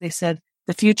They said,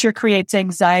 the future creates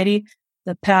anxiety.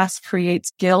 The past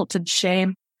creates guilt and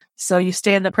shame. So you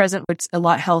stay in the present, which is a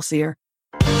lot healthier.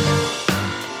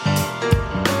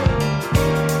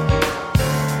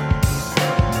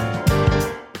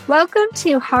 Welcome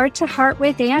to Heart to Heart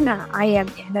with Anna. I am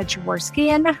Anna Jaworski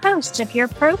and the host of your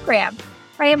program.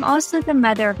 I am also the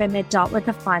mother of an adult with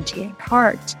a Fontian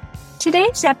heart.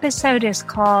 Today's episode is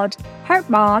called Heart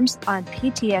Moms on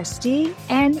PTSD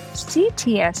and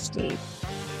CTSD.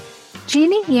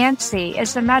 Jeannie Yancey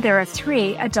is the mother of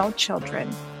 3 adult children.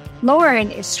 Lauren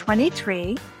is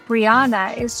 23,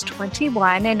 Brianna is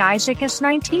 21, and Isaac is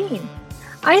 19.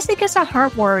 Isaac is a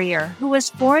heart warrior who was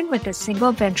born with a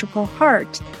single ventricle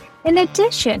heart. In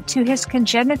addition to his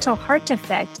congenital heart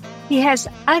defect, he has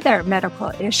other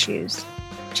medical issues.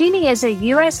 Jeannie is a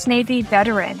U.S. Navy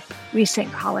veteran,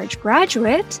 recent college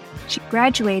graduate. She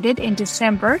graduated in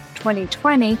December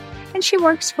 2020, and she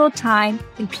works full-time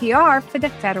in PR for the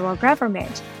federal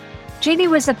government. Jeannie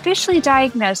was officially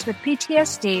diagnosed with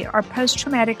PTSD, or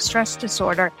post-traumatic stress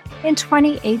disorder, in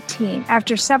 2018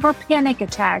 after several panic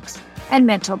attacks and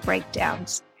mental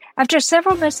breakdowns. After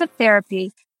several months of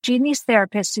therapy, Jeannie's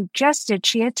therapist suggested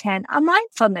she attend a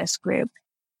mindfulness group.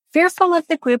 Fearful of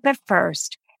the group at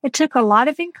first, it took a lot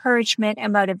of encouragement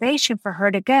and motivation for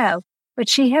her to go, but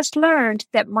she has learned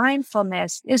that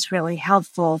mindfulness is really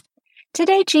helpful.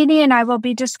 Today, Jeannie and I will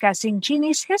be discussing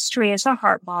Jeannie's history as a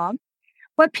heart mom,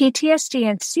 what PTSD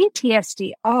and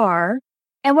CTSD are,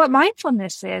 and what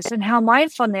mindfulness is, and how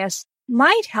mindfulness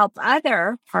might help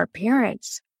other heart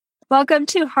parents. Welcome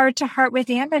to Heart with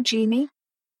Anna, Jeannie.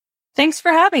 Thanks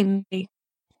for having me.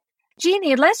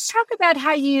 Jeannie, let's talk about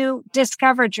how you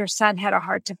discovered your son had a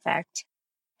heart defect.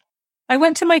 I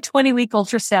went to my 20-week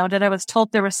ultrasound and I was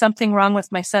told there was something wrong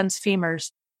with my son's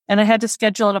femurs, and I had to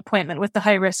schedule an appointment with the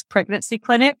high-risk pregnancy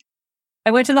clinic.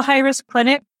 I went to the high-risk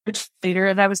clinic later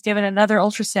and I was given another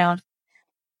ultrasound.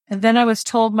 And then I was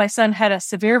told my son had a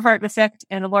severe heart defect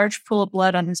and a large pool of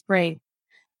blood on his brain.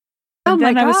 Oh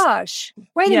my gosh.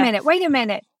 Wait a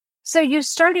minute. So you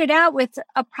started out with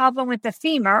a problem with the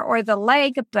femur or the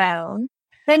leg bone.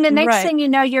 Then the next thing you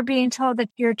know, you're being told that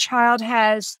your child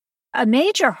has a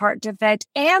major heart defect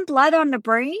and blood on the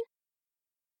brain?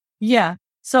 Yeah.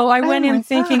 So I went in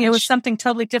thinking it was something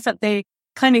totally different. They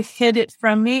kind of hid it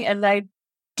from me and I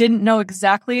didn't know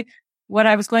exactly what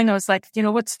I was going. I was like,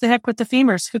 what's the heck with the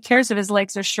femurs? Who cares if his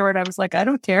legs are short? I was like, I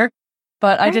don't care.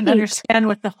 But I didn't understand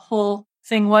what the whole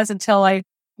thing was until I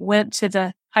went to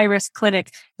the high-risk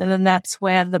clinic. And then that's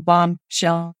when the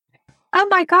bombshell. Oh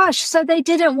my gosh. So they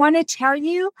didn't want to tell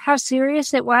you how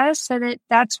serious it was? So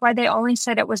that's why they only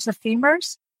said it was the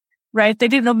femurs? Right. They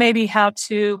didn't know maybe how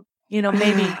to,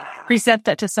 maybe present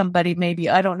that to somebody. Maybe.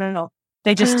 I don't know.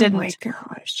 They just didn't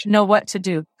know what to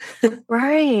do.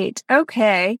 Right.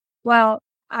 Okay. Well,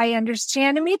 I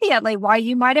understand immediately why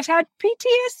you might have had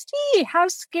PTSD. How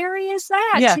scary is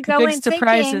that? Yeah, to go in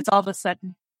surprises thinking, all of a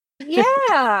sudden.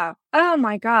 Yeah. Oh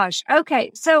my gosh.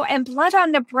 Okay. So, and blood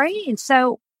on the brain.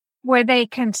 So were they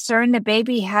concerned the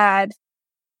baby had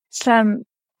some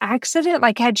accident?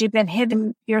 Like, had you been hit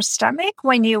in your stomach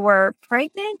when you were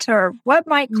pregnant, or what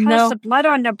might cause the blood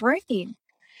on the brain?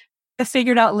 I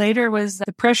figured out later was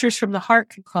the pressures from the heart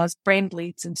can cause brain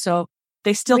bleeds. And so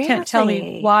they still can't tell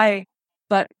me why.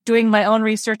 But doing my own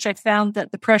research, I found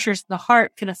that the pressures in the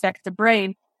heart can affect the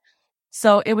brain.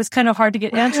 So it was kind of hard to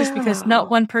get answers because not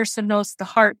one person knows the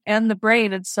heart and the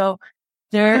brain. And so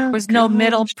there was no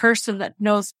middle person that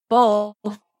knows both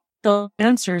the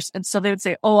answers. And so they would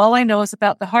say, all I know is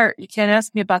about the heart. You can't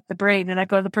ask me about the brain. And I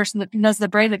go to the person that knows the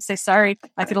brain and say, sorry,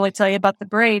 I can only tell you about the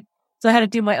brain. So I had to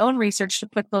do my own research to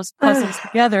put those puzzles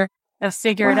together and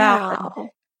figure it out.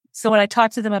 So when I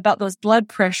talked to them about those blood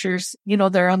pressures,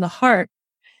 they're on the heart,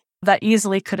 that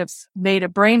easily could have made a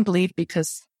brain bleed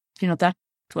because, that's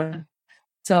what.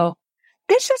 So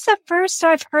this is the first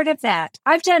I've heard of that.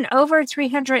 I've done over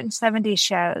 370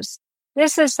 shows.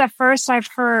 This is the first I've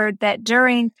heard that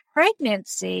during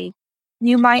pregnancy,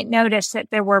 you might notice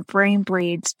that there were brain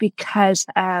bleeds because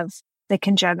of the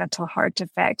congenital heart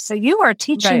defect. So you are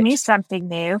teaching me something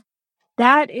new.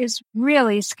 That is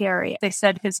really scary. They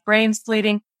said his brain's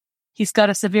bleeding. He's got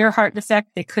a severe heart defect.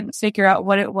 They couldn't figure out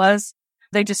what it was.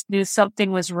 They just knew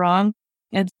something was wrong.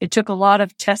 And it took a lot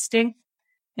of testing.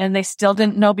 And they still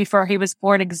didn't know before he was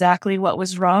born exactly what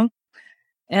was wrong.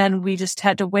 And we just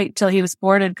had to wait till he was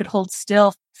born and could hold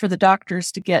still for the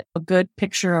doctors to get a good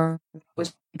picture of what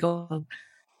was going on.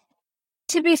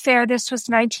 To be fair, this was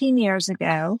 19 years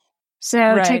ago.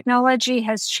 So technology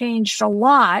has changed a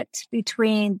lot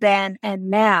between then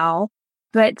and now.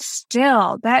 But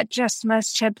still, that just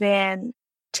must have been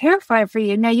terrified for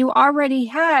you. Now, you already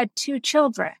had 2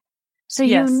 children. So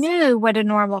you Yes. knew what a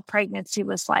normal pregnancy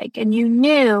was like, and you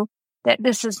knew that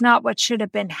this is not what should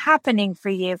have been happening for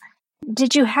you.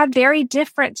 Did you have very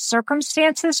different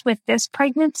circumstances with this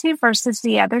pregnancy versus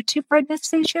the other 2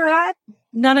 pregnancies you had?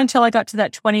 Not until I got to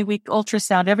that 20-week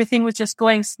ultrasound. Everything was just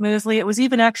going smoothly. It was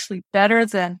even actually better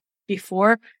than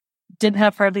before. Didn't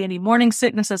have hardly any morning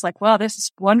sickness. I was like, wow, this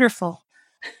is wonderful.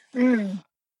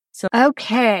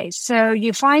 Okay, so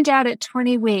you find out at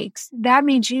 20 weeks. That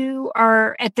means you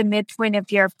are at the midpoint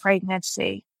of your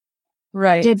pregnancy.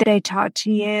 Right. Did they talk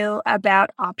to you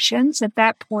about options at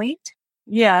that point?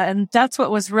 Yeah, and that's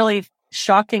what was really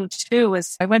shocking too,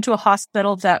 was I went to a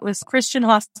hospital that was a Christian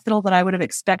hospital that I would have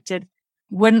expected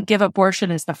wouldn't give abortion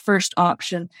as the first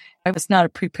option. I was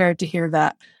not prepared to hear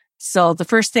that. So the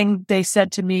first thing they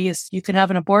said to me is, you can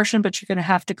have an abortion, but you're going to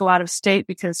have to go out of state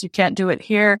because you can't do it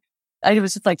here. I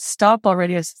was just like, stop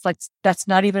already. I was like, that's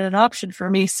not even an option for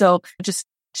me. So just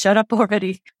shut up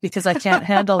already because I can't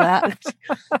handle that.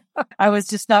 I was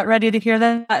just not ready to hear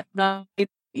that, not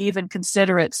even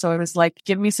consider it. So I was like,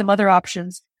 give me some other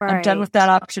options. Right. I'm done with that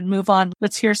option. Move on.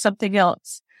 Let's hear something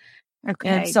else. Okay.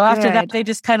 And so after that, they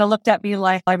just kind of looked at me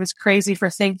like I was crazy for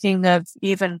thinking of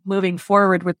even moving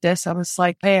forward with this. I was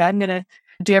like, hey, I'm going to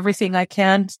do everything I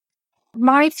can.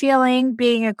 My feeling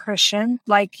being a Christian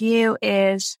like you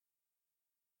is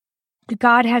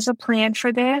God has a plan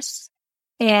for this,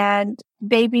 and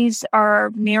babies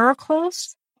are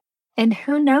miracles. And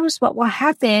who knows what will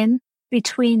happen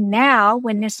between now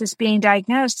when this is being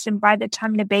diagnosed and by the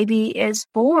time the baby is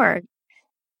born.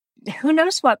 Who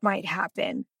knows what might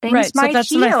happen? Things might so that's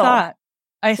heal. what I thought.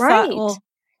 I thought,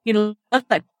 well, let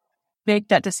that make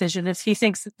that decision. If he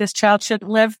thinks that this child shouldn't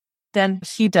live, then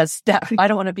he does that. I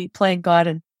don't want to be playing God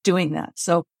and doing that.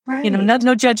 So,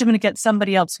 no judgment against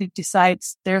somebody else who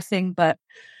decides their thing, but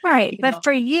but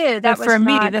for you, that was for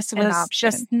me, not this an was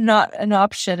option. just not an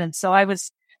option. And so I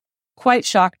was quite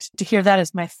shocked to hear that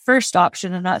as my first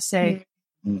option and not say,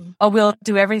 oh, we'll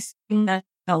do everything that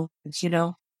helps,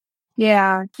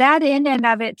 Yeah, that in and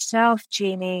of itself,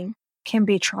 Jeannie, can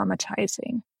be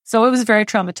traumatizing. So it was very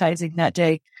traumatizing that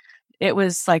day. It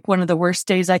was like one of the worst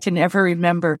days I can ever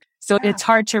remember. So it's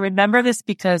hard to remember this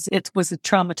because it was a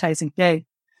traumatizing day.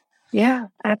 Yeah,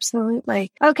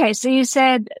 absolutely. Okay, so you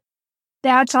said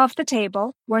that's off the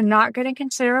table. We're not going to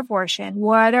consider abortion.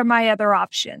 What are my other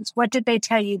options? What did they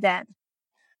tell you then?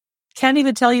 Can't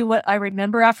even tell you what I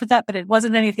remember after that, but it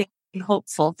wasn't anything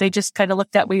hopeful. They just kind of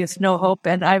looked at me with no hope,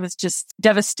 and I was just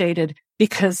devastated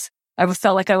because I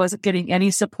felt like I wasn't getting any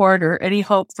support or any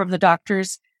hope from the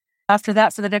doctors. After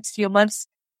that, for the next few months,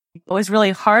 it was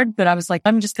really hard, but I was like,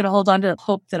 I'm just going to hold on to the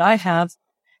hope that I have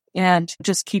and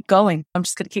just keep going. I'm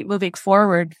just going to keep moving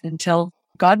forward until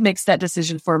God makes that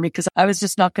decision for me, because I was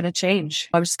just not going to change.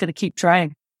 I was just going to keep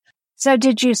trying. So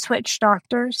did you switch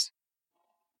doctors?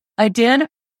 I did.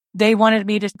 They wanted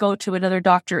me to go to another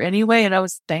doctor anyway, and I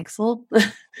was thankful.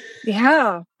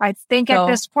 Yeah, I think at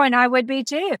this point I would be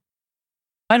too.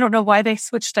 I don't know why they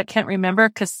switched. I can't remember,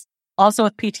 because also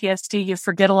with PTSD, you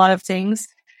forget a lot of things.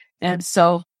 And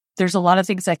so there's a lot of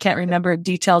things I can't remember,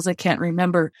 details I can't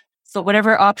remember. So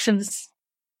whatever options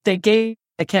they gave,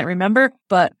 I can't remember.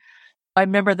 But I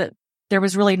remember that there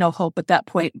was really no hope at that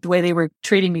point, the way they were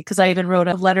treating me, because I even wrote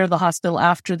a letter to the hospital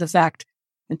after the fact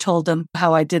and told them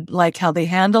how I did like how they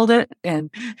handled it, and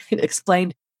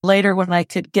explained later when I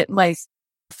could get my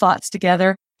thoughts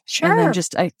together. Sure. And then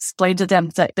I explained to them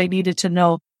that they needed to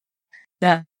know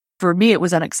that for me, it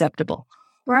was unacceptable.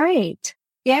 Right.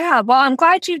 Yeah. Well, I'm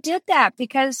glad you did that,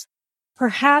 because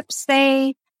perhaps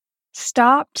they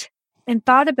stopped and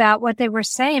thought about what they were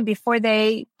saying before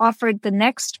they offered the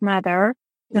next mother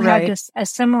who had a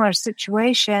similar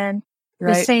situation,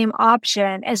 the same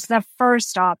option as the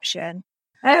first option.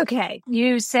 Okay.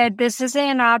 You said this is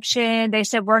an option. They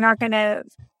said, we're not going to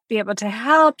be able to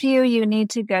help you. You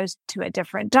need to go to a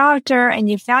different doctor. And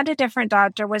you found a different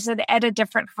doctor. Was it at a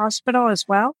different hospital as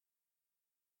well?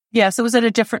 Yes, it was at a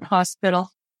different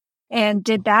hospital. And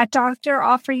did that doctor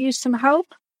offer you some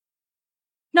hope?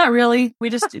 Not really. We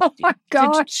just... Oh my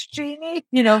gosh, Jeannie.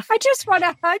 I just want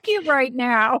to hug you right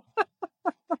now.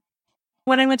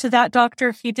 When I went to that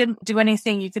doctor, he didn't do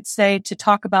anything you could say to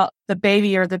talk about the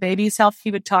baby or the baby's health.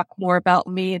 He would talk more about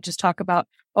me and just talk about,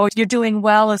 oh, you're doing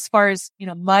well as far as,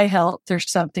 my health or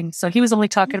something. So he was only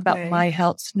talking about my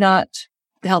health, not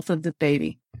the health of the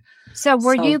baby. So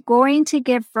were you going to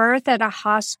give birth at a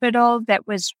hospital that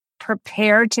was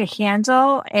prepared to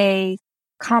handle a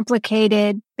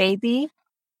complicated baby?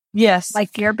 Yes.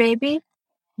 Like your baby?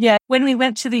 Yeah. When we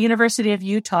went to the University of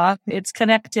Utah, it's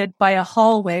connected by a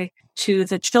hallway to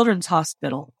the children's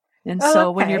hospital. And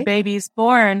so when your baby's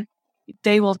born,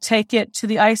 they will take it to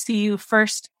the ICU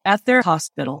first at their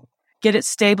hospital, get it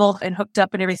stable and hooked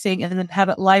up and everything, and then have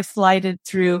it life flighted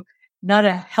through, not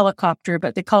a helicopter,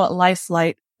 but they call it life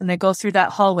flight. And they go through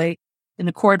that hallway in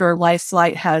the corridor. Life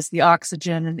flight has the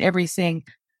oxygen and everything.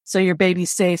 So your baby's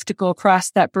safe to go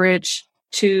across that bridge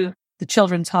to the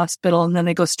children's hospital. And then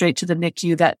they go straight to the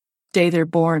NICU that day they're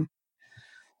born.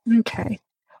 Okay.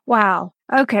 Wow.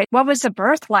 Okay. What was the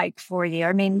birth like for you?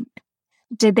 I mean,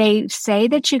 did they say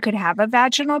that you could have a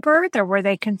vaginal birth, or were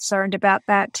they concerned about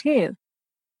that too?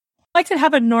 I could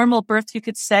have a normal birth, you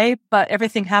could say, but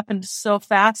everything happened so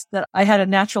fast that I had a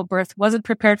natural birth. Wasn't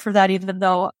prepared for that, even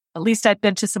though at least I'd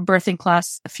been to some birthing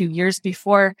class a few years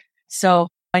before. So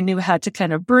I knew how to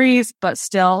kind of breathe, but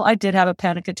still I did have a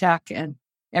panic attack and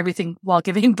everything while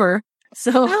giving birth.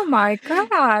 So, oh my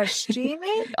gosh,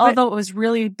 Jamie. Although it was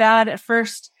really bad at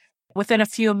first, within a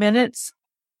few minutes,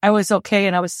 I was okay.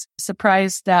 And I was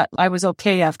surprised that I was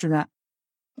okay after that.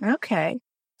 Okay.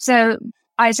 So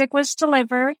Isaac was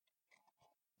delivered.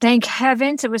 Thank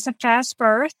heavens it was a fast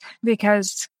birth,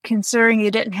 because considering you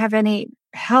didn't have any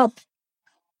help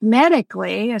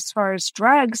medically as far as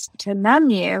drugs to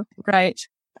numb you. Right.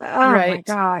 Oh my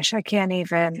gosh, I can't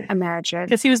even imagine.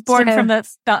 Because he was born from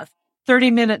about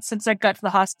 30 minutes since I got to the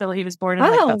hospital. He was born in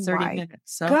about 30 minutes.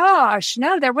 So. Gosh,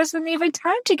 no, there wasn't even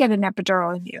time to get an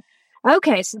epidural in you.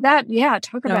 Okay, so that,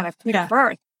 talk about a quick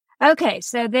birth. Okay,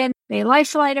 so then they life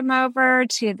flight him over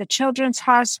to the children's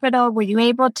hospital. Were you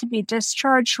able to be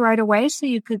discharged right away so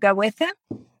you could go with him?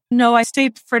 No, I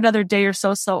stayed for another day or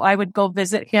so. So I would go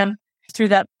visit him through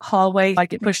that hallway. I'd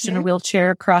get pushed in a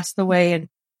wheelchair across the way and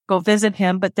go visit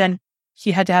him. But then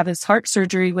he had to have his heart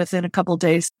surgery within a couple of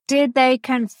days. Did they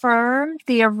confirm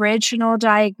the original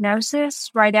diagnosis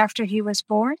right after he was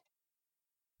born?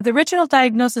 The original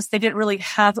diagnosis, they didn't really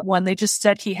have one. They just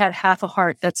said he had half a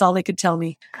heart. That's all they could tell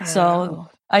me. Oh. So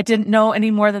I didn't know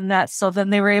any more than that. So then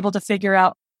they were able to figure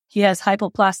out he has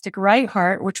hypoplastic right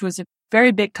heart, which was a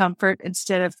very big comfort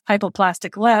instead of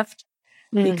hypoplastic left,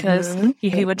 because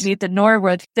he would need the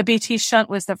Norwood. The BT shunt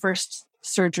was the first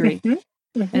surgery.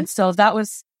 And so that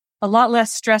was a lot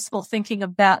less stressful thinking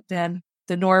of that than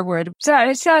the Norwood. So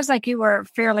it sounds like you were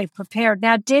fairly prepared.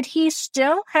 Now, did he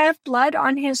still have blood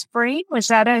on his brain? Was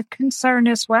that a concern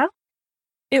as well?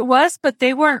 It was, but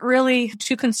they weren't really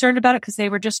too concerned about it because they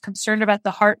were just concerned about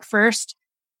the heart first.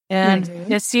 And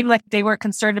it seemed like they weren't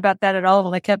concerned about that at all.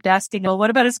 Well, they kept asking, well, what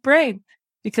about his brain?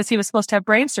 Because he was supposed to have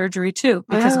brain surgery too,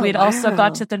 because we'd also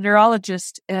got to the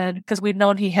neurologist and because we'd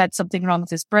known he had something wrong with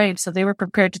his brain. So they were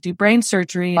prepared to do brain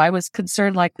surgery. I was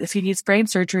concerned, like, if he needs brain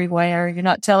surgery, why are you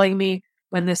not telling me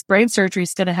when this brain surgery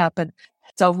is going to happen?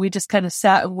 So we just kind of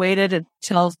sat and waited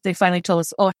until they finally told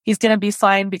us, oh, he's going to be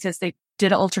fine, because they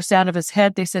did an ultrasound of his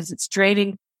head. They said it's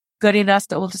draining good enough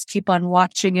that we'll just keep on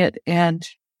watching it. And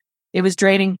it was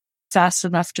draining fast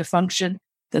enough to function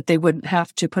that they wouldn't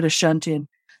have to put a shunt in.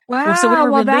 Wow. So we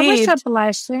were relieved. That was a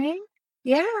blessing.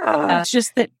 Yeah. It's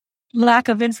just that lack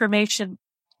of information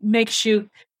makes you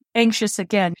anxious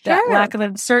again. That lack of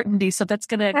uncertainty. So that's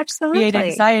going to create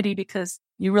anxiety because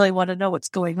you really want to know what's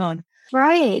going on.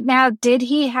 Right. Now, did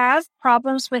he have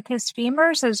problems with his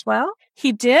femurs as well?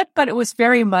 He did, but it was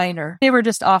very minor. They were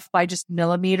just off by just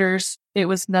millimeters. It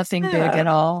was nothing big at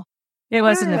all. It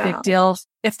wasn't a big deal.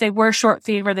 If they were short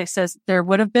femur, they says there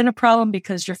would have been a problem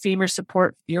because your femurs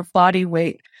support your body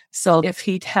weight. So if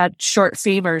he'd had short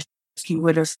femurs, he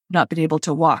would have not been able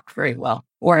to walk very well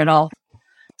or at all.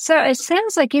 So it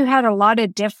sounds like you had a lot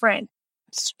of different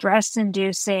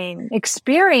stress-inducing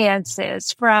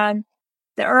experiences, from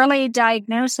the early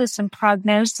diagnosis and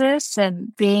prognosis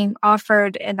and being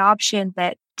offered an option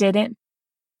that didn't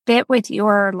fit with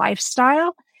your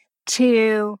lifestyle,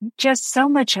 to just so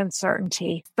much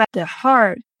uncertainty. But the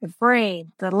heart, the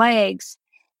brain, the legs,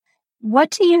 what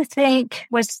do you think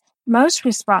was most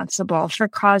responsible for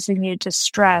causing you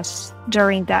distress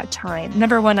during that time?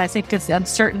 Number one, I think it's the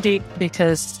uncertainty,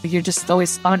 because you're just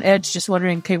always on edge, just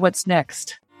wondering, okay, what's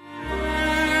next?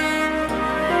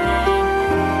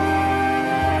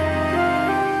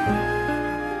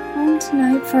 Home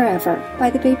Tonight Forever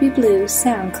by the Baby Blue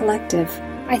Sound Collective.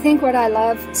 I think what I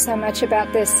love so much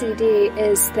about this CD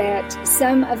is that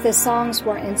some of the songs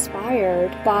were inspired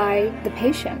by the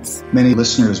patients. Many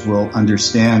listeners will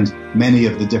understand many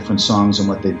of the different songs and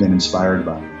what they've been inspired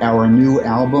by. Our new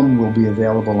album will be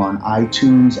available on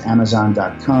iTunes,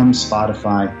 Amazon.com,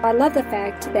 Spotify. I love the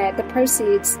fact that the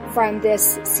proceeds from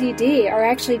this CD are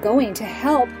actually going to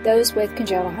help those with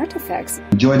congenital heart defects.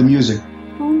 Enjoy the music.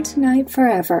 Home Tonight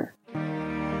Forever.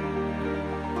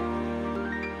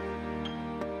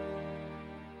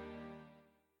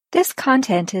 This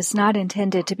content is not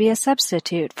intended to be a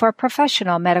substitute for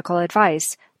professional medical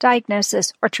advice,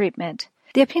 diagnosis, or treatment.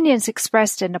 The opinions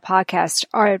expressed in the podcast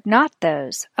are not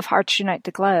those of Hearts Unite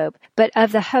the Globe, but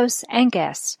of the hosts and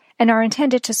guests, and are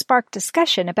intended to spark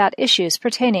discussion about issues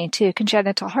pertaining to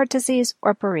congenital heart disease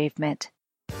or bereavement.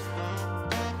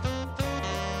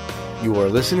 You are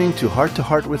listening to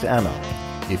Heart with Anna.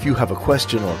 If you have a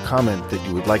question or comment that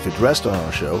you would like addressed on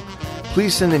our show,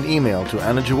 please send an email to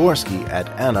Anna Jaworski at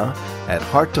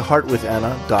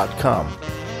anna@hearttoheartwithanna.com.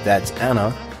 That's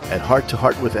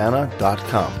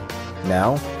anna@hearttoheartwithanna.com.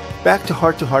 Now, back to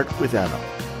Heart with Anna.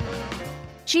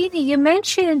 Jeannie, you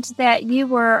mentioned that you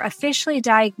were officially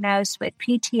diagnosed with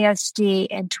PTSD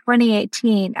in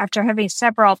 2018 after having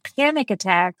several panic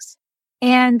attacks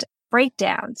and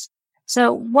breakdowns.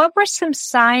 So what were some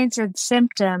signs and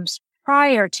symptoms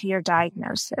prior to your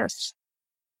diagnosis?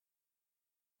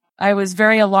 I was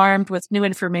very alarmed with new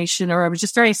information, or I was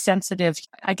just very sensitive.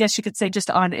 I guess you could say just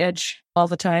on edge all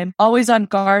the time. Always on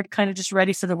guard, kind of just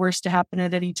ready for the worst to happen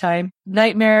at any time.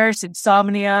 Nightmares,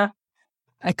 insomnia.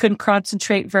 I couldn't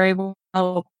concentrate very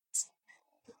well.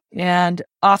 And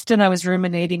often I was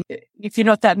ruminating. If you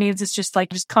know what that means, it's just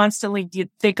constantly you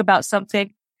think about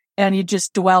something and you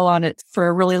just dwell on it for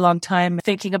a really long time,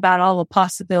 thinking about all the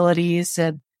possibilities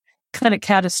and kind of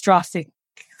catastrophic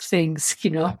things,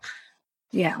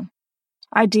 Yeah,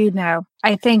 I do know.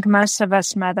 I think most of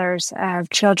us mothers of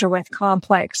children with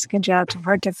complex congenital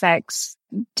heart defects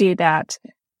do that.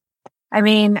 I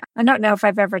mean, I don't know if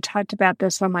I've ever talked about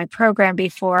this on my program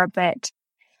before, but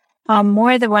on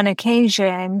more than one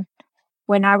occasion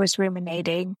when I was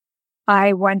ruminating,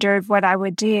 I wondered what I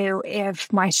would do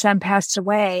if my son passed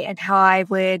away and how I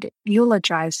would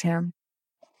eulogize him.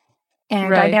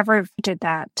 And I never did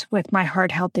that with my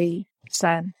heart-healthy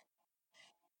son.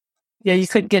 Yeah, you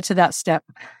couldn't get to that step.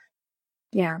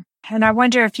 Yeah. And I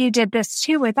wonder if you did this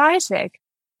too with Isaac.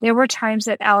 There were times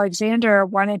that Alexander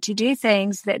wanted to do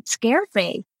things that scared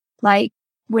me. Like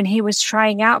when he was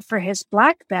trying out for his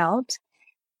black belt,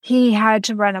 he had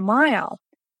to run a mile.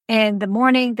 And the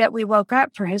morning that we woke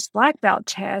up for his black belt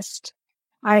test,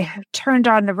 I turned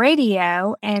on the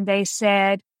radio and they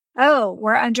said, "Oh,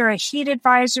 we're under a heat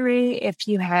advisory. If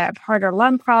you have heart or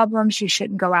lung problems, you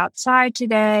shouldn't go outside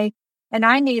today." And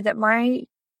I knew that my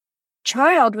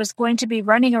child was going to be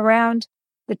running around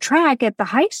the track at the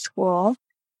high school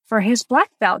for his black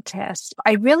belt test.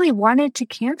 I really wanted to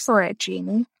cancel it,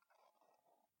 Jeannie.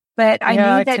 But I knew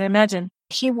that I can imagine.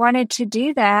 He wanted to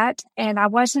do that, and I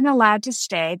wasn't allowed to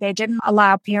stay. They didn't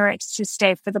allow parents to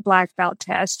stay for the black belt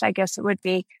test. I guess it would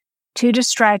be too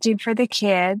distracting for the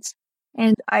kids.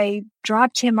 And I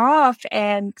dropped him off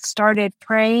and started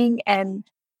praying and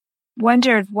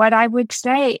wondered what I would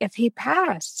say if he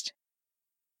passed.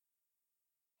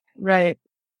 Right.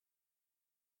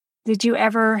 Did you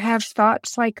ever have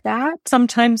thoughts like that?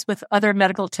 Sometimes with other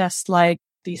medical tests, like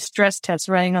the stress tests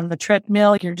running on the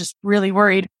treadmill, you're just really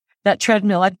worried. That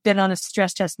treadmill, I've been on a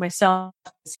stress test myself,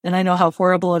 and I know how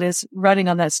horrible it is running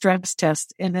on that stress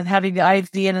test and then having the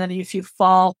IV, and then if you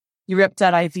fall, you rip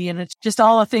that IV, and it's just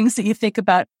all the things that you think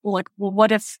about, like, well,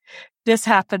 what if this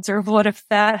happens or what if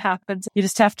that happens? You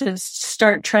just have to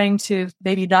start trying to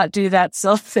maybe not do that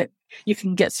so that you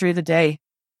can get through the day.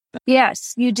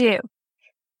 Yes, you do.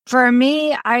 For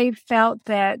me, I felt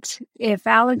that if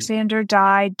Alexander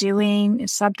died doing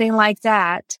something like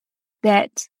that,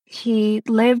 that he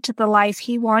lived the life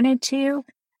he wanted to,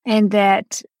 and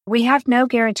that we have no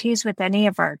guarantees with any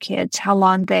of our kids how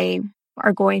long they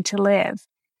are going to live.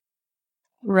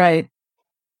 Right.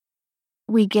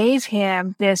 We gave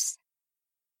him this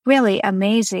really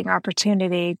amazing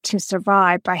opportunity to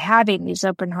survive by having these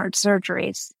open heart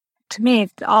surgeries. To me,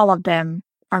 all of them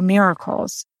are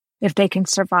miracles if they can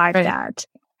survive that.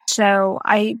 So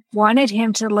I wanted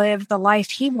him to live the life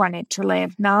he wanted to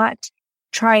live, not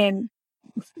try and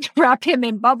wrap him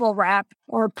in bubble wrap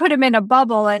or put him in a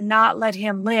bubble and not let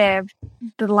him live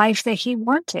the life that he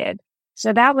wanted.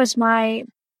 So that was my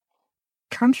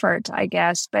comfort, I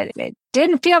guess, but it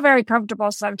didn't feel very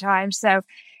comfortable sometimes. So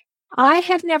I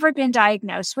have never been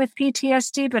diagnosed with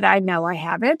PTSD, but I know I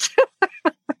have it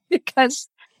because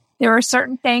there are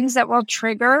certain things that will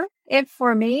trigger it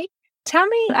for me. Tell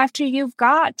me, after you've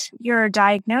got your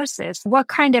diagnosis, what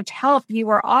kind of help you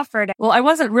were offered? Well, I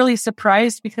wasn't really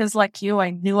surprised because, like you, I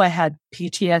knew I had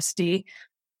PTSD,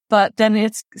 but then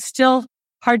it's still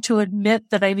hard to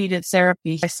admit that I needed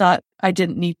therapy. I thought I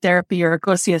didn't need therapy or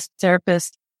go see a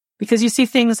therapist because you see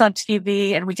things on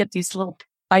TV and we get these little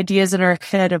ideas in our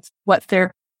head of what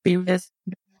therapy is,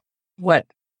 what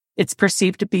it's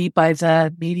perceived to be by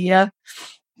the media.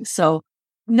 So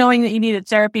knowing that you needed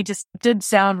therapy just didn't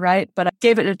sound right, but I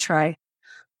gave it a try.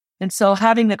 And so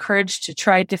having the courage to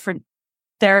try different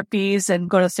therapies and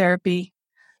go to therapy,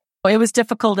 it was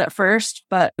difficult at first,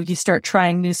 but you start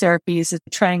trying new therapies and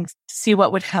trying to see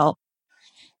what would help.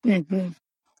 Mm-hmm.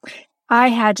 I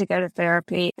had to go to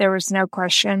therapy. There was no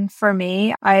question for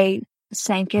me. I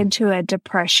sank into a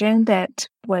depression that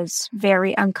was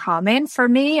very uncommon for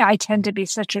me. I tend to be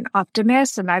such an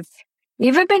optimist, and I've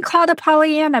even been called a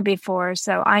Pollyanna before.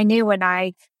 So I knew when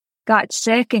I got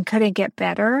sick and couldn't get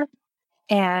better,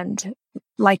 and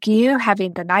like you,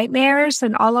 having the nightmares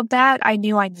and all of that, I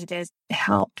knew I needed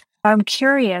help. I'm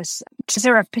curious, is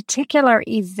there a particular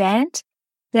event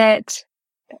that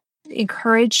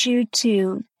encouraged you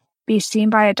to be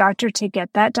seen by a doctor to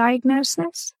get that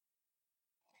diagnosis?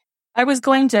 I was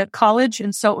going to college,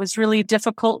 and so it was really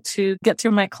difficult to get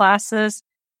through my classes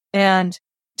and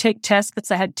take tests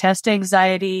because I had test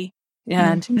anxiety.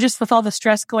 And just with all the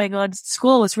stress going on,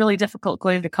 school was really difficult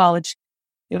going to college.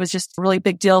 It was just a really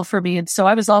big deal for me. And so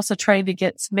I was also trying to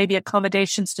get maybe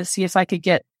accommodations to see if I could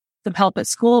get some help at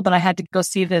school, but I had to go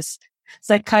see this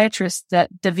psychiatrist that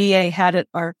the VA had at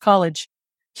our college.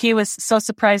 He was so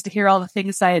surprised to hear all the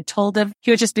things I had told him.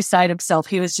 He was just beside himself.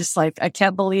 He was just like, I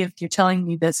can't believe you're telling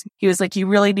me this. He was like, you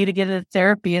really need to get into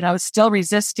therapy. And I was still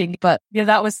resisting. But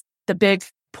that was the big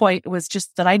point, was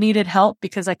just that I needed help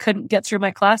because I couldn't get through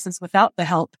my classes without the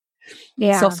help.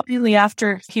 Yeah. So finally,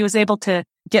 after he was able to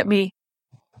get me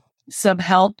some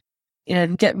help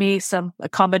and get me some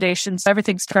accommodations,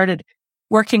 everything started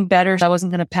working better. I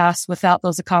wasn't going to pass without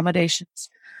those accommodations,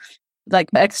 like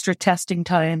extra testing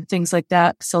time, things like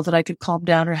that, so that I could calm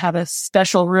down or have a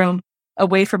special room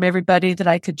away from everybody that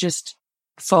I could just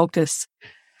focus.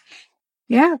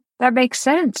 Yeah, that makes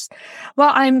sense.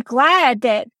 Well, I'm glad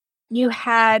that you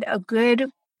had a good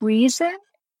reason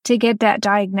to get that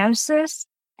diagnosis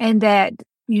and that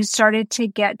you started to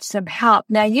get some help.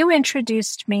 Now, you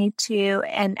introduced me to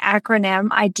an acronym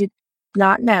I did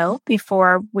not know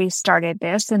before we started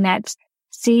this, and that's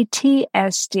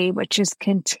CTSD, which is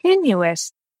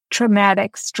continuous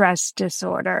traumatic stress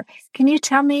disorder. Can you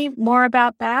tell me more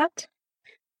about that?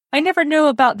 I never knew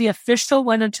about the official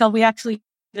one until we actually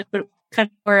did kind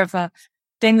of more of a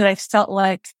thing that I felt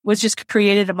like was just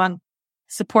created among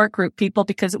support group people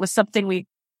because it was something we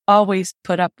always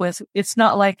put up with. It's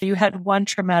not like you had one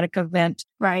traumatic event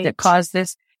that caused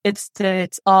this.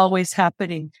 It's always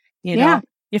happening. You know,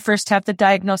 you first have the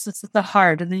diagnosis of the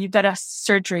heart, and then you've got a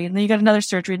surgery, and then you got another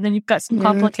surgery, and then you've got some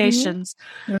complications.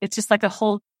 It's just like a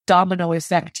whole domino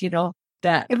effect,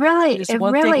 that it really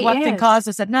one thing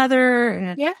causes another.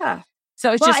 And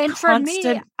so it's just and constant. For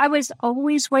me, I was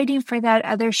always waiting for that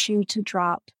other shoe to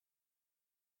drop.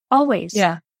 Always.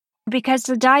 Yeah. Because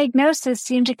the diagnosis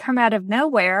seemed to come out of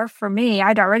nowhere for me.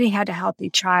 I'd already had a healthy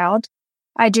child.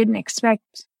 I didn't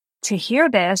expect to hear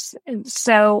this. And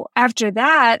so after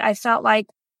that, I felt like,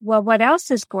 well, what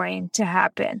else is going to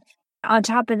happen? On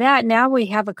top of that, now we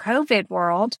have a COVID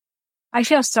world. I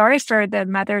feel sorry for the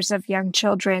mothers of young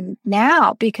children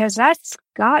now because that's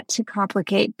got to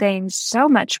complicate things so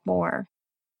much more.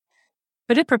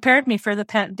 But it prepared me for the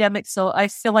pandemic, so I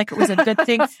feel like it was a good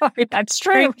thing. That's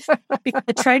true.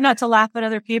 I tried not to laugh at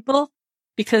other people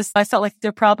because I felt like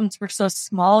their problems were so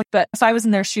small. But if I was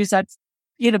in their shoes, I'd,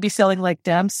 be feeling like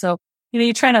them. So,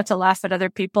 you try not to laugh at other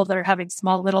people that are having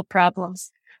small little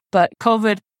problems. But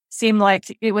COVID seemed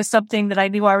like it was something that I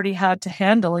knew I already had to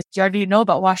handle. You already know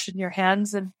about washing your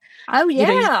hands, and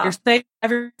you're saying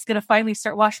everyone's going to finally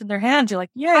start washing their hands. You're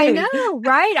like, yay. I know,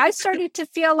 right? I started to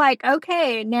feel like,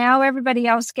 okay, now everybody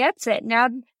else gets it. Now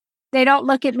they don't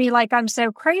look at me like I'm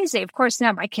so crazy. Of course,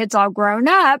 now my kids all grown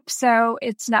up, so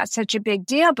it's not such a big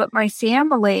deal. But my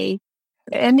family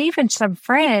and even some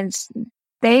friends,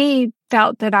 they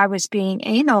felt that I was being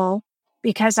anal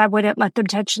because I wouldn't let them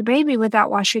touch the baby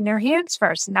without washing their hands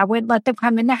first. And I wouldn't let them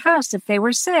come in the house if they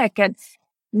were sick. And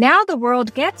now the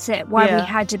world gets it, why we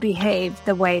had to behave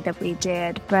the way that we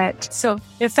did. But so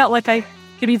it felt like I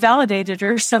could be validated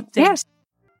or something. Yes.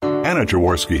 Anna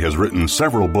Jaworski has written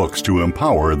several books to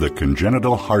empower the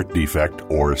congenital heart defect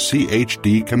or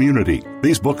CHD community.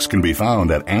 These books can be found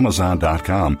at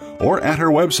Amazon.com or at her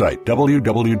website,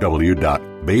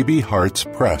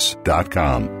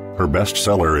 www.babyheartspress.com. Her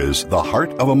bestseller is The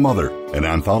Heart of a Mother, an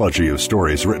anthology of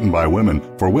stories written by women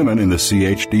for women in the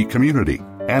CHD community.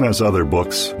 Anna's other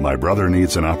books, My Brother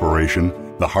Needs an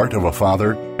Operation, The Heart of a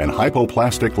Father, and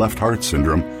Hypoplastic Left Heart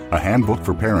Syndrome, a handbook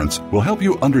for parents, will help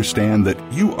you understand that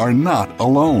you are not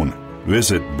alone.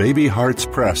 Visit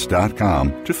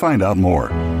babyheartspress.com to find out more.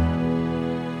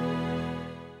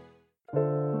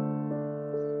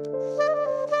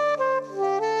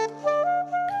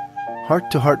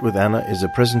 Heart to Heart with Anna is a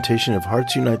presentation of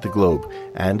Hearts Unite the Globe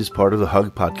and is part of the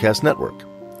Hug Podcast Network.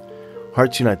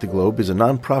 Hearts Unite the Globe is a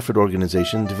non-profit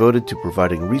organization devoted to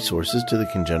providing resources to the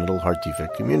congenital heart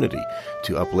defect community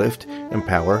to uplift,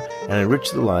 empower, and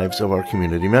enrich the lives of our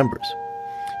community members.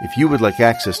 If you would like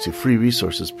access to free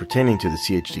resources pertaining to the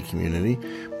CHD community,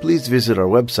 please visit our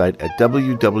website at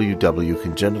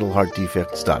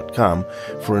www.congenitalheartdefects.com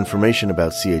for information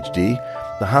about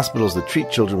CHD, the hospitals that treat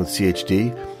children with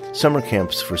CHD, summer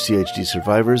camps for CHD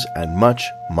survivors, and much,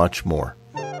 much more.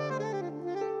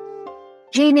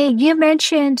 Jeannie, you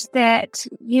mentioned that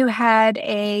you had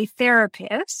a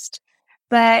therapist,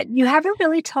 but you haven't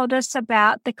really told us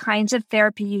about the kinds of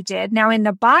therapy you did. Now, in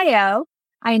the bio,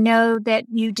 I know that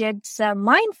you did some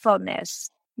mindfulness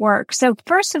work. So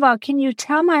first of all, can you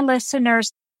tell my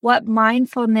listeners what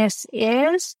mindfulness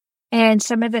is and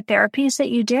some of the therapies that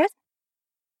you did?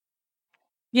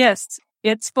 Yes,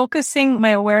 it's focusing my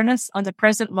awareness on the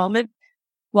present moment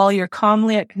while you're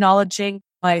calmly acknowledging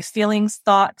my feelings,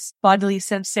 thoughts, bodily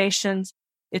sensations.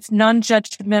 It's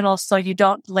non-judgmental, so you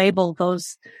don't label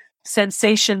those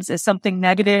sensations as something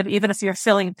negative. Even if you're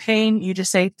feeling pain, you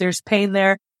just say, there's pain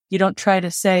there. You don't try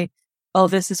to say, oh,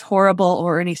 this is horrible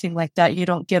or anything like that. You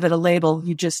don't give it a label.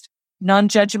 You just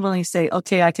non-judgmentally say,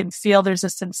 okay, I can feel there's a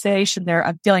sensation there.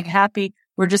 I'm feeling happy.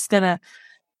 We're just going to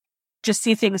just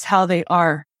see things how they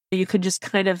are. You can just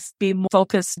kind of be more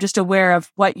focused, just aware of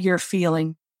what you're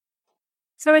feeling.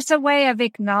 So it's a way of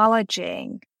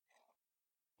acknowledging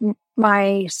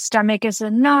my stomach is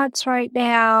in knots right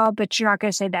now, but you're not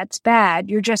going to say that's bad.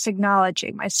 You're just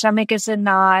acknowledging my stomach is in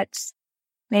knots.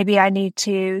 Maybe I need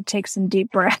to take some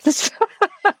deep breaths.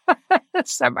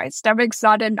 So my stomach's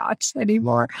not in knots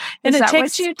anymore. And it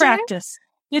takes practice.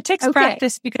 It takes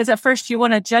practice because at first you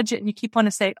want to judge it and you keep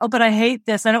wanting to say, oh, but I hate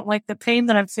this. I don't like the pain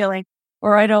that I'm feeling,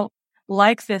 or I don't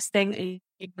like this thing.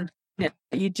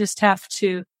 You just have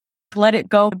to let it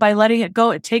go. By letting it go,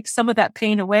 it takes some of that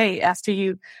pain away. After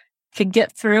you can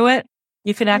get through it,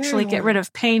 you can actually get rid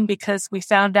of pain, because we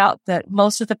found out that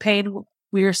most of the pain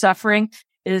we are suffering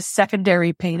is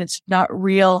secondary pain. It's not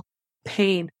real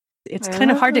pain. It's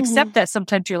kind of hard to accept that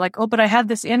sometimes. You're like, oh, but I had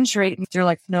this injury. And you're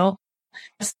like, no,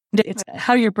 it's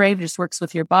how your brain just works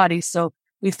with your body. So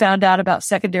we found out about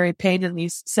secondary pain in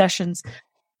these sessions,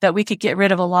 that we could get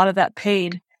rid of a lot of that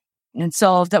pain. And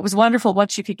so that was wonderful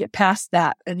once you could get past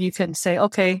that and you can say,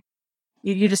 okay,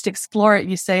 you just explore it.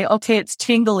 You say, okay, it's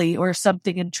tingly or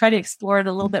something, and try to explore it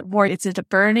a little bit more. It's into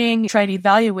burning, try to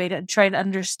evaluate it and try to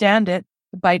understand it.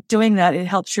 By doing that, it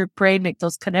helps your brain make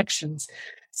those connections.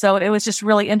 So it was just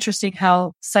really interesting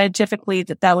how scientifically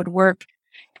that would work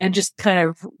and just kind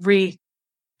of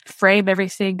reframe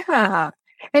everything. Yeah.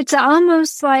 It's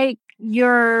almost like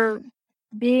you're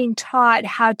being taught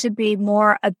how to be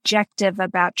more objective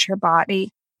about your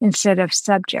body instead of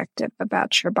subjective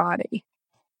about your body.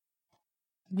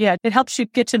 Yeah, it helps you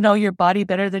get to know your body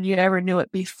better than you ever knew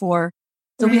it before.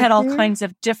 So we had all kinds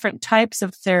of different types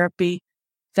of therapy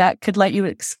that could let you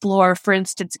explore, for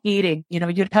instance, eating.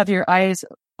 You'd have your eyes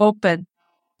open,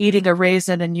 eating a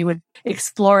raisin, and you would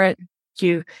explore it.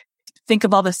 You think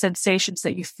of all the sensations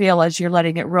that you feel as you're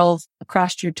letting it roll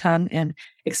across your tongue and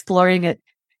exploring it,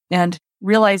 and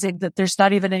realizing that there's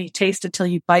not even any taste until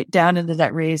you bite down into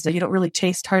that raisin. You don't really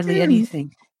taste hardly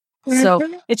anything. So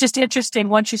it's just interesting.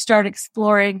 Once you start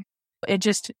exploring, it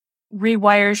just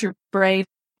rewires your brain.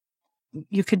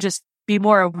 You can just be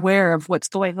more aware of what's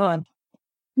going on.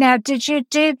 Now, did you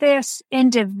do this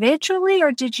individually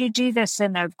or did you do this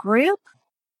in a group?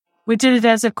 We did it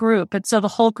as a group. And so the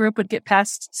whole group would get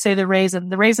past, say, the raisin.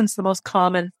 The raisin's the most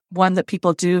common one that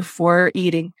people do for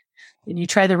eating. And you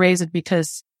try the raisin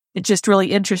because it's just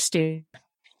really interesting.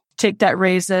 Take that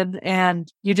raisin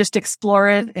and you just explore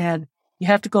it, and you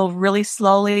have to go really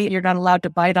slowly. You're not allowed to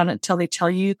bite on it until they tell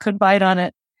you could bite on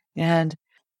it. And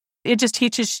it just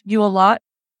teaches you a lot.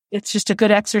 It's just a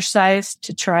good exercise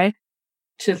to try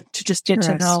to just get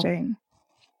to know.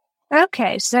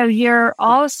 Okay, so you're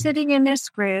all sitting in this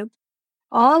group.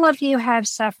 All of you have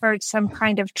suffered some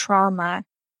kind of trauma.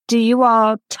 Do you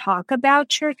all talk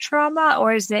about your trauma,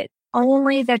 or is it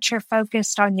only that you're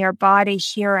focused on your body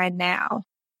here and now?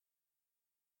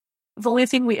 The only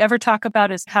thing we ever talk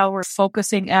about is how we're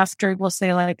focusing after. We'll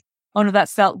say like, oh no, that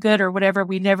felt good or whatever.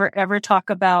 We never ever talk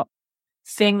about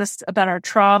things about our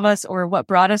traumas or what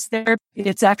brought us there.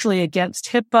 It's actually against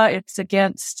HIPAA. It's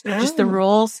against just the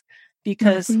rules,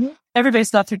 because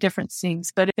everybody's gone through different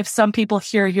things. But if some people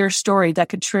hear your story, that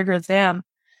could trigger them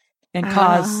and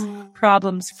cause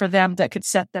problems for them that could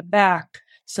set them back.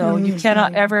 So you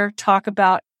cannot ever talk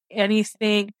about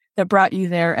anything that brought you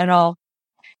there at all.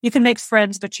 You can make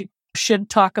friends, but you should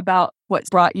talk about what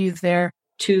brought you there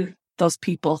to those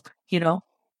people,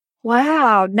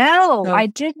 Wow. No, So- I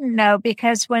didn't know,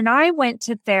 because when I went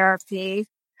to therapy,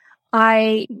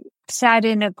 I sat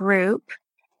in a group,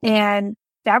 and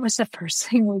that was the first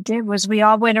thing we did was we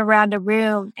all went around a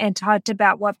room and talked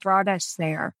about what brought us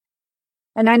there.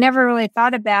 And I never really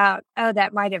thought about,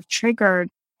 that might have triggered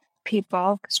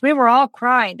people, because we were all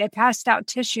crying. They passed out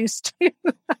tissues too.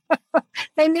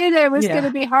 They knew that it was going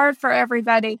to be hard for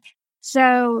everybody.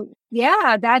 So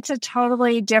yeah, that's a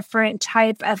totally different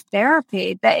type of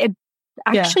therapy that it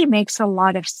actually makes a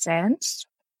lot of sense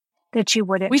that you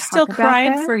wouldn't. We talk still about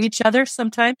cried that. for each other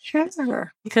sometimes.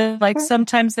 Sure. Because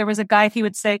sometimes there was a guy, he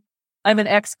would say, I'm an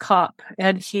ex-cop,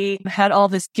 and he had all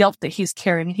this guilt that he's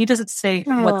carrying. He doesn't say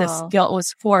what this guilt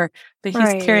was for, but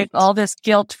he's carrying all this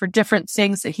guilt for different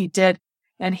things that he did.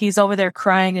 And he's over there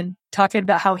crying and talking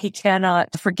about how he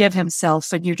cannot forgive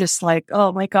himself. And you're just like,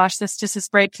 oh my gosh, this just is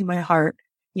breaking my heart,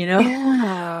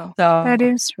 Yeah, So that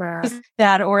is rough.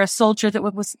 that, or a soldier that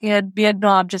was in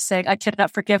Vietnam just saying, I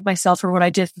cannot forgive myself for what I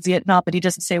did in Vietnam, but he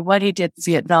doesn't say what he did in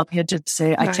Vietnam. He just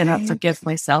say, I cannot forgive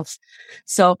myself.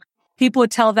 So people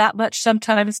would tell that much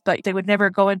sometimes, but they would never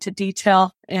go into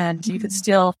detail, and you could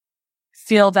still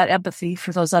feel that empathy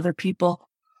for those other people.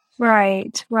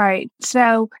 Right.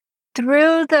 So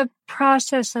through the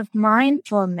process of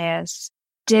mindfulness,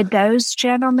 did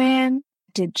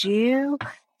you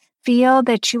feel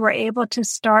that you were able to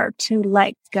start to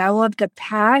let go of the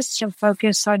past and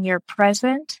focus on your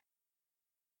present?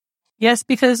 Yes,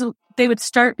 because they would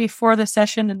start before the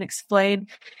session and explain,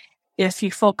 if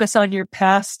you focus on your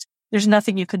past, there's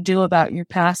nothing you can do about your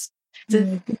past.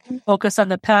 To focus on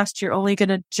the past, you're only going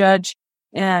to judge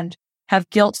and have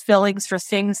guilt feelings for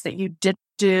things that you did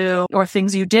do or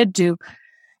things you did do.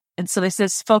 And so they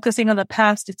says, focusing on the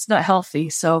past, it's not healthy.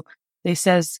 So they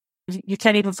says, you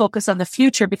can't even focus on the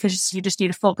future, because you just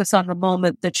need to focus on the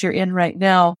moment that you're in right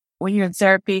now. When you're in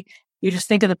therapy, you just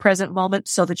think of the present moment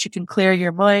so that you can clear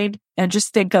your mind and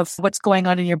just think of what's going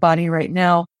on in your body right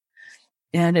now.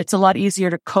 And it's a lot easier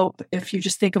to cope if you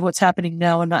just think of what's happening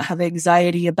now and not have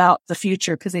anxiety about the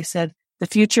future, because they said the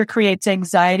future creates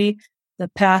anxiety. The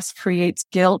past creates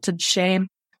guilt and shame.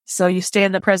 So you stay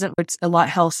in the present, it's a lot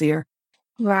healthier.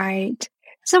 Right.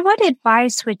 So what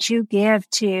advice would you give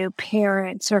to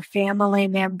parents or family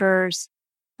members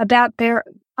about their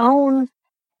own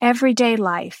everyday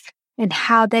life and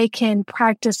how they can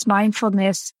practice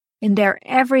mindfulness in their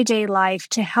everyday life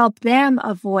to help them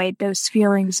avoid those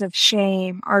feelings of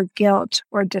shame or guilt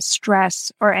or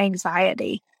distress or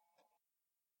anxiety?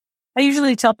 I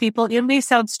usually tell people, it may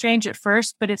sound strange at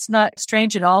first, but it's not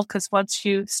strange at all, because once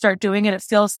you start doing it, it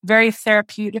feels very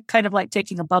therapeutic, kind of like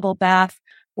taking a bubble bath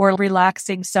or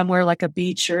relaxing somewhere like a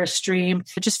beach or a stream.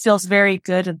 It just feels very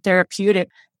good and therapeutic,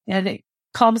 and it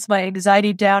calms my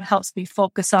anxiety down, helps me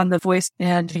focus on the voice,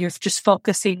 and you're just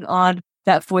focusing on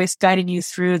that voice guiding you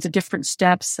through the different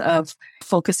steps of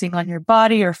focusing on your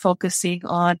body or focusing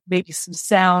on maybe some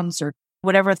sounds or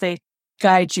whatever they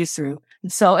guide you through.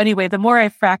 And so anyway, the more I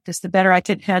practice, the better I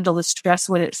can handle the stress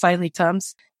when it finally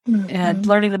comes. And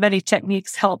learning the many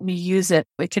techniques help me use it.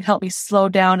 It can help me slow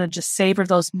down and just savor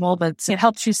those moments. It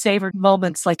helps you savor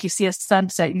moments like you see a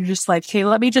sunset. You're just like, hey,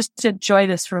 let me just enjoy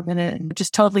this for a minute and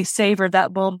just totally savor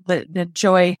that moment and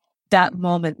enjoy that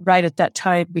moment right at that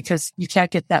time, because you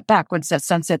can't get that back. Once that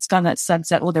sunset's gone, that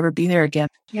sunset will never be there again.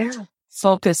 Yeah.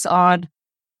 Focus on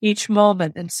each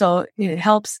moment. And so it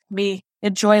helps me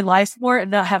enjoy life more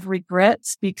and not have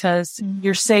regrets, because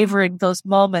you're savoring those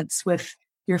moments with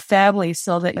your family,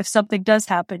 so that if something does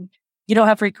happen, you don't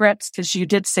have regrets, because you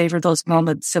did savor those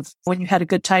moments of when you had a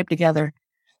good time together.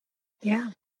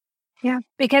 Yeah.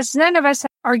 Because none of us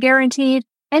are guaranteed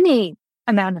any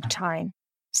amount of time.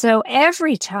 So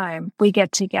every time we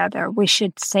get together, we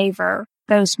should savor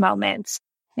those moments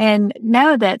and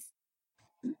know that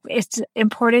it's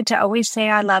important to always say,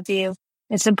 I love you.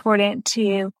 It's important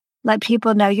to let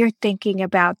people know you're thinking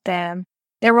about them.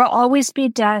 There will always be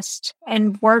dust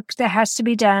and work that has to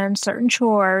be done, certain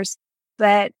chores.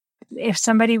 But if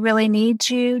somebody really needs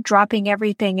you, dropping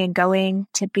everything and going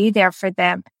to be there for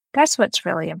them, that's what's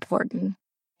really important.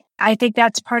 I think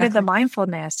that's part of the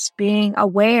mindfulness, being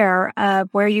aware of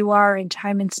where you are in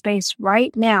time and space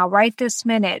right now, right this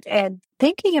minute, and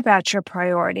thinking about your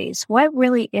priorities. What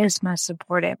really is most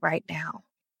important right now?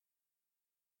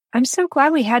 I'm so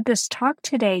glad we had this talk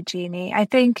today, Jeannie. I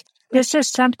think this is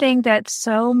something that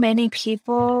so many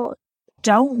people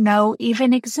don't know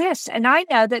even exists. And I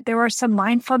know that there are some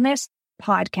mindfulness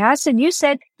podcasts, and you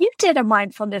said you did a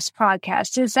mindfulness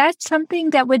podcast. Is that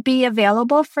something that would be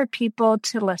available for people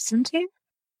to listen to?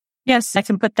 Yes, I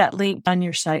can put that link on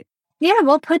your site. Yeah,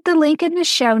 we'll put the link in the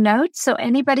show notes. So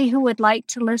anybody who would like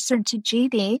to listen to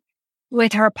Jeannie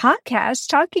with her podcast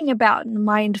talking about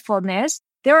mindfulness,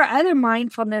 there are other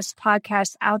mindfulness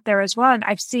podcasts out there as well. And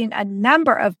I've seen a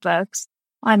number of books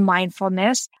on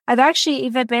mindfulness. I've actually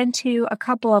even been to a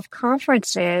couple of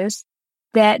conferences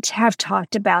that have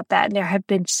talked about that. And there have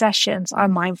been sessions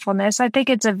on mindfulness. I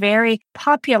think it's a very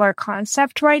popular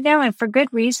concept right now, and for good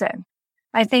reason.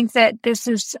 I think that this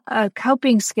is a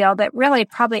coping skill that really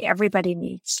probably everybody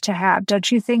needs to have. Don't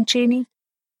you think, Jeannie?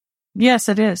 Yes,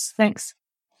 it is. Thanks.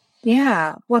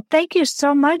 Yeah. Well, thank you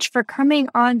so much for coming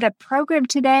on the program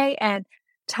today and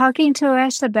talking to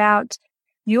us about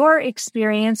your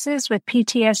experiences with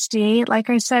PTSD. Like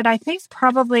I said, I think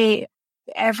probably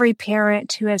every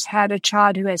parent who has had a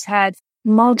child who has had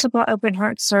multiple open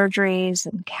heart surgeries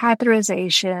and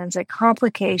catheterizations and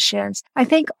complications, I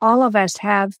think all of us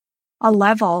have a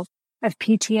level of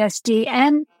PTSD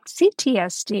and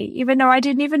CTSD, even though I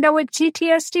didn't even know what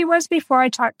CTSD was before I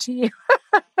talked to you.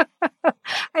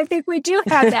 I think we do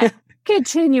have that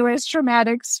continuous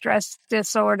traumatic stress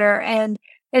disorder. And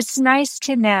it's nice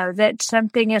to know that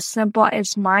something as simple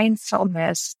as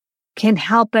mindfulness can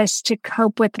help us to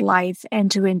cope with life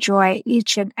and to enjoy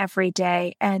each and every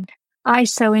day. And I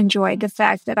so enjoyed the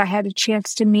fact that I had a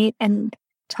chance to meet and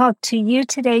talk to you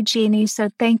today, Jeannie. So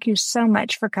thank you so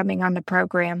much for coming on the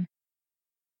program.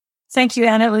 Thank you,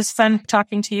 Anna. It was fun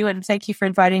talking to you, and thank you for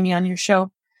inviting me on your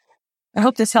show. I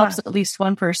hope this helps at least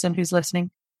one person who's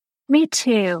listening. Me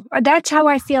too. That's how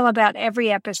I feel about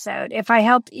every episode. If I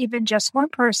help even just one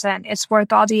person, it's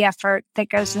worth all the effort that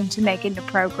goes into making the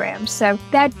program. So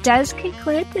that does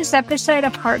conclude this episode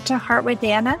of Heart to Heart with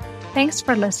Anna. Thanks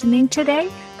for listening today.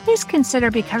 Please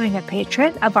consider becoming a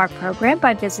patron of our program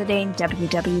by visiting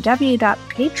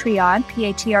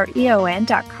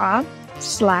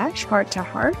www.patreon.com/heart to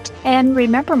heart. And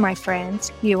remember, my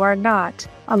friends, you are not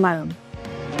alone.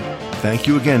 Thank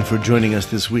you again for joining us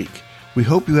this week. We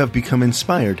hope you have become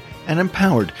inspired and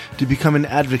empowered to become an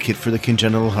advocate for the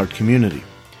congenital heart community.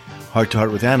 Heart to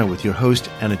Heart with Anna with your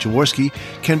host, Anna Jaworski,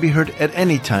 can be heard at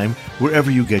any time wherever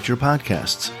you get your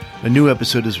podcasts. A new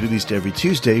episode is released every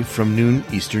Tuesday from noon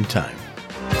Eastern Time.